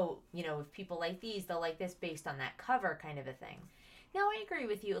thought, oh, if people like these, they'll like this based on that cover, kind of a thing. No, I agree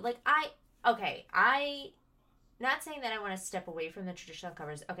with you. Like not saying that I want to step away from the traditional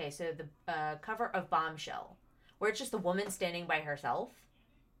covers. Okay, so the cover of Bombshell where it's just a woman standing by herself.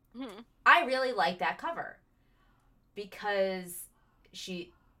 Mhm. I really like that cover because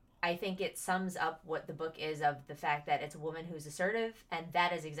I think it sums up what the book is, of the fact that it's a woman who's assertive, and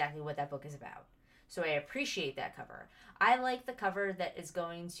that is exactly what that book is about. So I appreciate that cover. I like the cover that is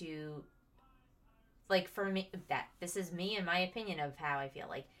going to, like, for me, that this is me and my opinion of how I feel.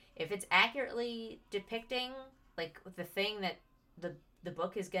 Like, if it's accurately depicting, like, the thing that the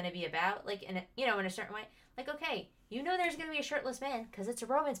book is going to be about, like, in a certain way, like, okay, there's going to be a shirtless man because it's a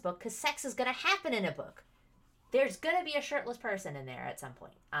romance book, because sex is going to happen in a book. There's going to be a shirtless person in there at some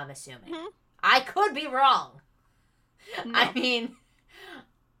point, I'm assuming. Mhm. I could be wrong. No. I mean,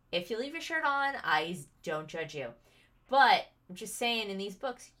 if you leave your shirt on, I don't judge you. But I'm just saying, in these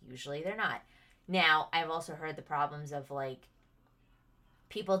books, usually they're not. Now, I've also heard the problems of, like,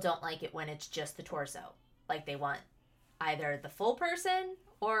 people don't like it when it's just the torso. Like, they want either the full person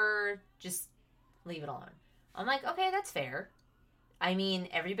or just leave it alone. I'm like, okay, that's fair. I mean,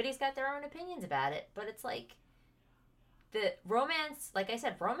 everybody's got their own opinions about it, but it's like, the romance, like I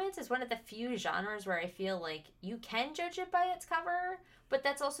said, romance is one of the few genres where I feel like you can judge it by its cover, but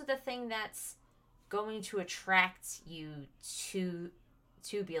that's also the thing that's going to attract you to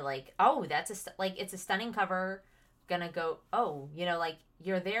be like, oh, that's it's a stunning cover, gonna go, oh, like,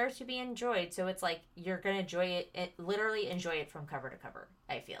 you're there to be enjoyed, so it's like you're gonna enjoy it, literally enjoy it from cover to cover,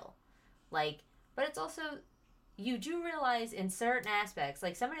 I feel like. But it's also, you do realize in certain aspects,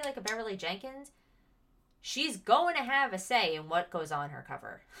 like somebody like a Beverly Jenkins, she's going to have a say in what goes on her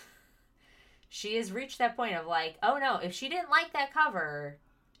cover. She has reached that point of, like, oh no, if she didn't like that cover,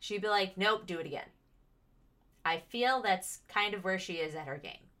 she'd be like, nope, do it again. I feel that's kind of where she is at her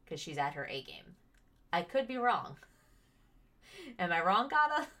game, because she's at her A game. I could be wrong. Am I wrong,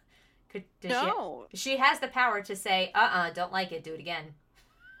 Gata? No. She has the power to say, don't like it, do it again.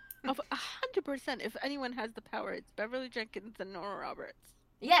 Of 100%. If anyone has the power, it's Beverly Jenkins and Nora Roberts.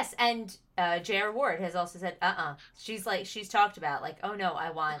 Yes, and J.R. Ward has also said, She's talked about, like, oh no,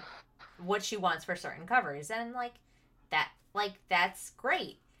 I want what she wants for certain covers. And, that's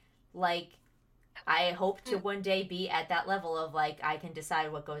great. Like, I hope to one day be at that level of, like, I can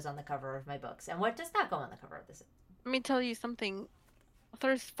decide what goes on the cover of my books and what does not go on the cover of this. Let me tell you something.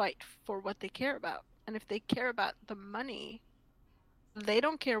 Authors fight for what they care about. And if they care about the money, they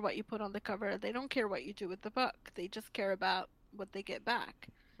don't care what you put on the cover. They don't care what you do with the book. They just care about what they get back.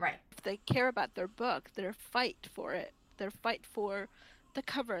 Right. If they care about their book, they'll fight for it. They'll fight for the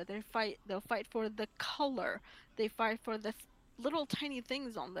cover. They'll fight for the color. They fight for the little tiny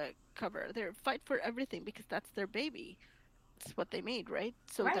things on the cover. They'll fight for everything because that's their baby. It's what they made, right?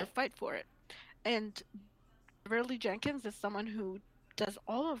 So they'll fight for it. And Beverly Jenkins is someone who does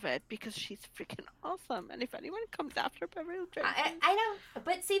all of it because she's freaking awesome. And if anyone comes after Beverly Jenkins, I know,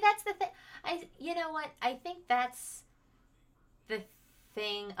 but see, that's the thing. You know what? I think that's the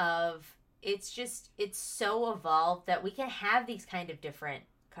thing of, it's so evolved that we can have these kind of different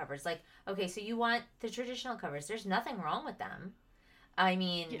covers. Like, okay, so you want the traditional covers. There's nothing wrong with them. I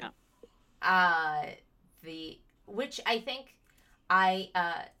mean, which I think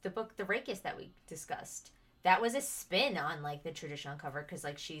the book The Rakist that we discussed, that was a spin on, like, the traditional cover, because,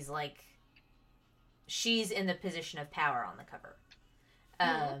 like, she's in the position of power on the cover.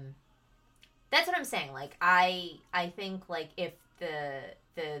 That's what I'm saying. Like, I think, like, if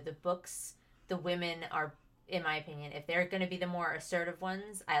the books, the women are, in my opinion, if they're going to be the more assertive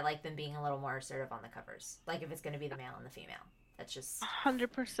ones, I like them being a little more assertive on the covers. Like, if it's going to be the male and the female. That's just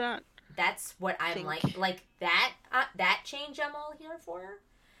 100%. That's what I'm like that change I'm all here for.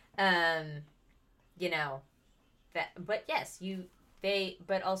 But yes,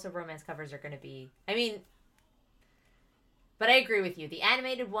 but also romance covers are going to be, I mean, but I agree with you. The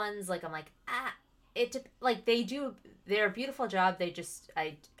animated ones, like, I'm like, they're a beautiful job. They just,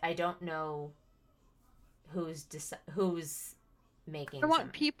 I don't know who's making. I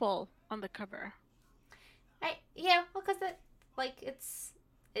want people on the cover. Because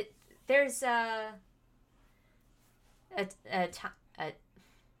there's there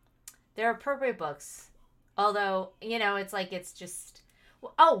are appropriate books. Although, it's just...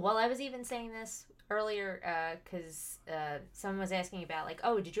 I was even saying this earlier because someone was asking about, like,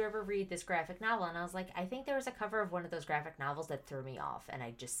 oh, did you ever read this graphic novel? And I was like, I think there was a cover of one of those graphic novels that threw me off. And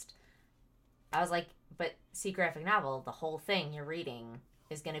I was like, but see, graphic novel, the whole thing you're reading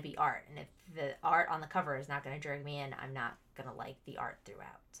is going to be art. And if the art on the cover is not going to drag me in, I'm not going to like the art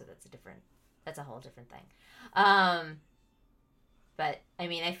throughout. So that's a whole different thing. But, I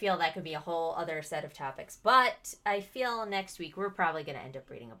mean, I feel that could be a whole other set of topics. But I feel next week we're probably going to end up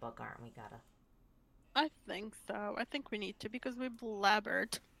reading a book, aren't we, Gata? I think so. I think we need to, because we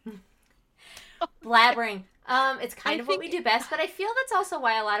blabbered. Blabbering. It's kind I of what we think do best, but I feel that's also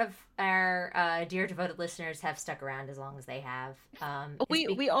why a lot of our dear devoted listeners have stuck around as long as they have.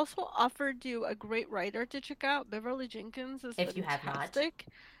 we also offered you a great writer to check out. Beverly Jenkins is If you have not, fantastic.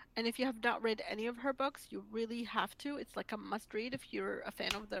 And if you have not read any of her books, you really have to. It's like a must read if you're a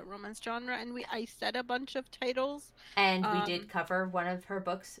fan of the romance genre. And I said a bunch of titles. and we did cover one of her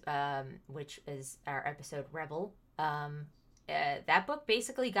books, which is our episode Rebel. That book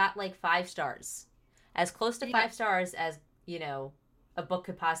basically got like 5 stars, as close to 5 stars as a book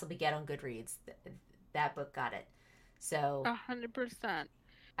could possibly get on Goodreads. That book got it. So 100%.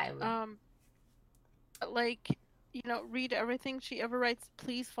 I would. Like, read everything she ever writes.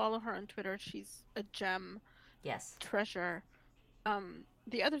 Please follow her on Twitter. She's a gem, Yes. treasure.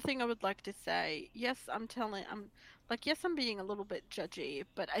 The other thing I would like to say, yes, I'm being a little bit judgy,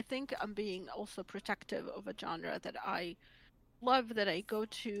 but I think I'm being also protective of a genre that I love, that I go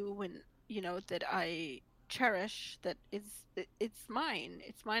to when, that I cherish, it's mine.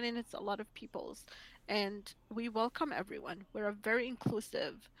 It's mine and it's a lot of people's. And we welcome everyone. We're a very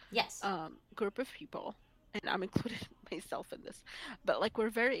inclusive Yes. group of people, and I'm included myself in this, but like we're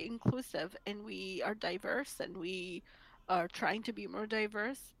very inclusive and we are diverse and we are trying to be more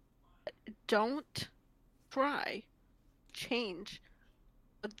diverse. Don't try change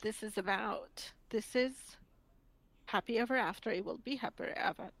what this is about. This is happy ever after. It will be happy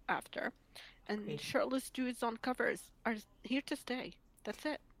ever after, and Agreed. shirtless dudes on covers are here to stay. That's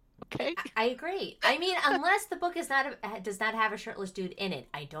it. Okay. I agree. I mean, unless the book does not have a shirtless dude in it,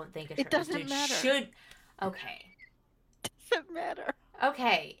 I don't think a shirtless doesn't dude matter. should. Okay. Doesn't matter.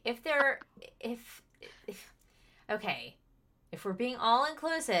 Okay. If we're being all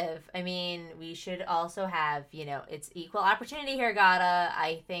inclusive, I mean, we should also have, it's equal opportunity here,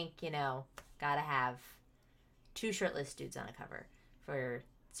 I think, gotta have 2 shirtless dudes on a cover for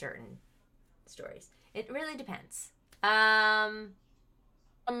certain stories. It really depends. And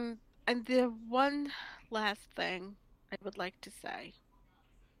the one last thing I would like to say, I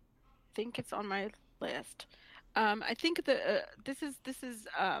think it's on my list. I think this is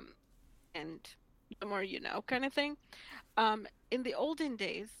and the more you know kind of thing. In the olden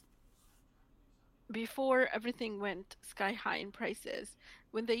days, before everything went sky high in prices,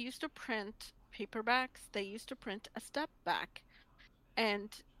 when they used to print paperbacks, they used to print a step back,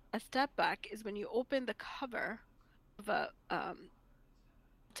 and a step back is when you open the cover of a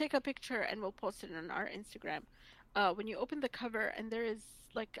take a picture and we'll post it on our Instagram. When you open the cover and there is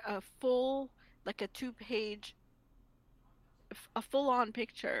like a full, like a 2-page, a full-on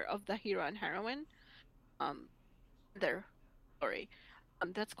picture of the hero and heroine, their story.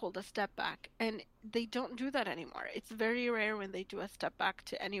 That's called a step back, and they don't do that anymore. It's very rare when they do a step back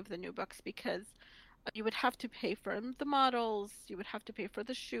to any of the new books because you would have to pay for the models, you would have to pay for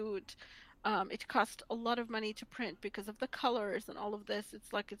the shoot. It costs a lot of money to print because of the colors and all of this.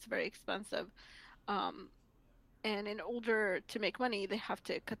 It's very expensive. And in order to make money, they have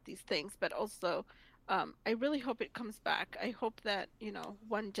to cut these things. But also, I really hope it comes back. I hope that,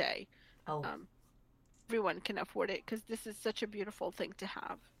 one day everyone can afford it because this is such a beautiful thing to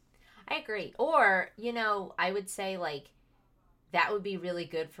have. I agree. Or, I would say, like, that would be really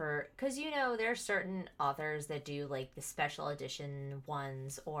good for, because, there are certain authors that do, like, the special edition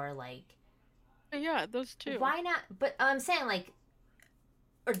ones or, like, yeah, those too. Why not? But I'm saying, like,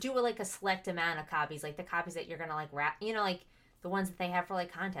 or do like a select amount of copies, like the copies that you're gonna like wrap, like the ones that they have for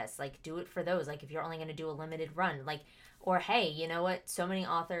like contests, like do it for those. Like if you're only gonna do a limited run, like, or hey, you know what? So many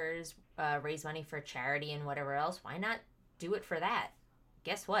authors raise money for charity and whatever else. Why not do it for that?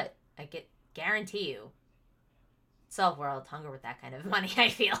 Guess what? I guarantee you, solve world hunger with that kind of money. I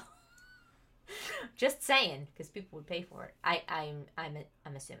feel. Just saying, because people would pay for it.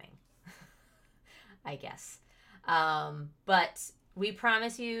 I'm assuming. I guess. But we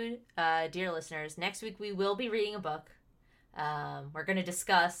promise you, dear listeners, next week we will be reading a book. We're going to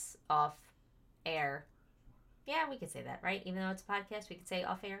discuss off air. Yeah, we could say that, right? Even though it's a podcast, we could say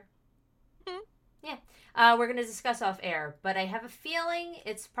off air. Mm-hmm. Yeah. We're going to discuss off air, but I have a feeling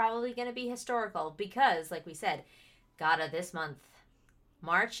it's probably going to be historical because, like we said, Gada, this month,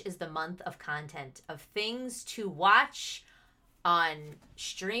 March is the month of content, of things to watch on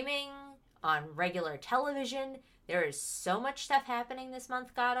streaming, on regular television. There is so much stuff happening this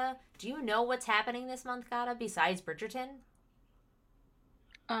month, Gada. Do you know what's happening this month, Gada, besides Bridgerton?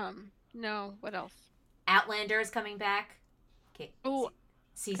 No. What else? Outlander is coming back. Oh,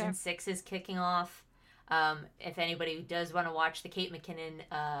 Season 6 is kicking off. If anybody does want to watch the Kate McKinnon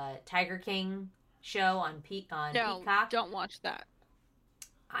Tiger King show on Peacock. No, don't watch that.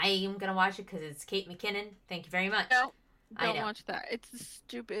 I am going to watch it because it's Kate McKinnon. Thank you very much. No. I Don't know. watch that. It's a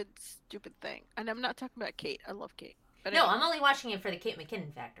stupid, stupid thing. And I'm not talking about Kate. I love Kate. But No, anyway. I'm only watching it for the Kate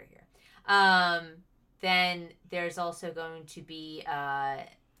McKinnon factor here. Then there's also going to be a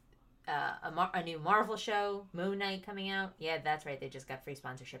new Marvel show, Moon Knight, coming out. Yeah, that's right. They just got free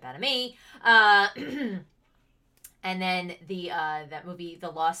sponsorship out of me. And then that movie, The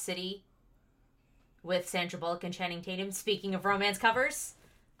Lost City, with Sandra Bullock and Channing Tatum. Speaking of romance covers,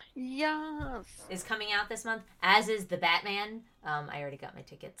 Yes. is coming out this month. As is The Batman. I already got my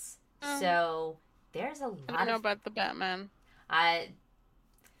tickets. So there's a lot. I don't know about the Batman.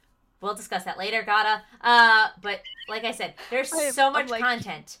 We'll discuss that later, Gata. But like I said, there's so much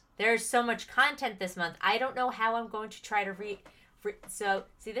content. There's so much content this month. I don't know how I'm going to try to read. So,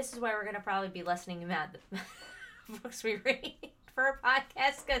 see, this is why we're going to probably be lessening the amount of books we read for a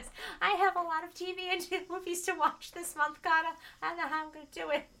podcast, because I have a lot of TV and movies to watch this month, Gata. I don't know how I'm going to do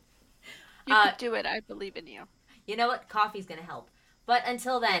it. You could do it. I believe in you. You know what? Coffee's going to help. But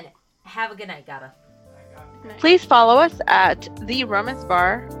until then, have a good night, Gata. Please follow us at The Romance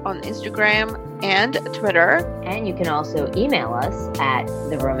Bar on Instagram and Twitter. And you can also email us at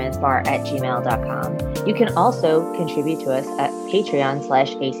theromancebar@gmail.com. You can also contribute to us at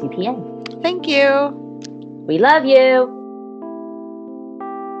Patreon/ACPN. Thank you. We love you.